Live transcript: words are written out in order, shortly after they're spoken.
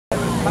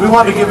we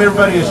wanted to give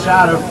everybody a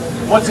shot of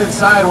what's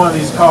inside one of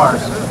these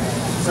cars.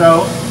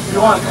 So if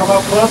you want to come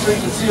up closer,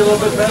 you can see a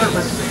little bit better.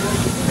 But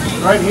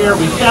right here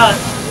we've got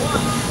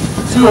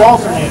two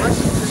alternators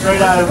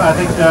straight out of, I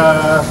think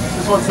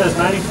this one says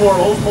 94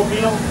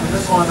 Oldsmobile, and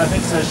this one I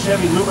think says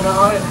Chevy Lumina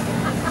on it.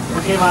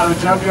 It came out of a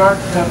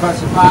junkyard, 10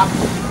 bucks a pop.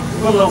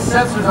 We put little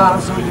sensors on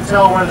them so we can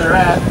tell where they're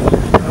at,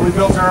 and we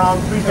built our own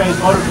three-phase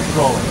motor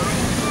controller.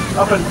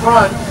 Up in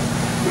front,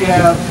 we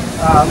have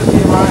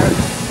lithium-ion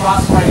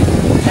phosphate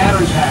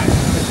battery pack.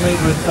 It's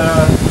made with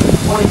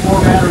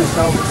 24 battery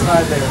cells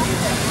inside there.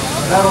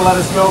 That'll let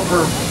us go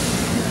for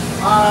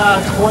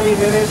 20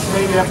 minutes,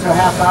 maybe up to a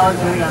half hour,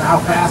 depending on how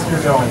fast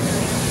you're going.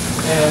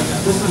 And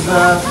this is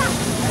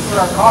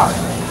our car.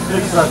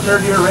 This is our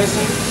third year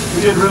racing.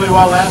 We did really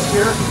well last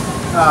year.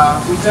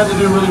 We tend to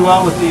do really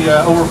well with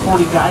the over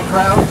 40 guy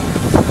crowd,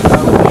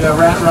 with the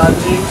Rat Rod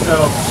team. So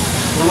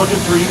we're looking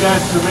for you guys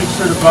to make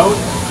sure to vote.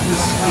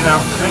 Just,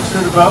 make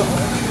sure to vote.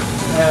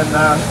 And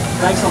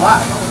thanks a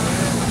lot.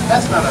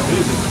 That's not our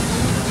music.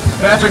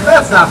 Patrick,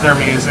 that's not their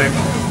music.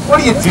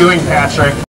 What are you doing, Patrick?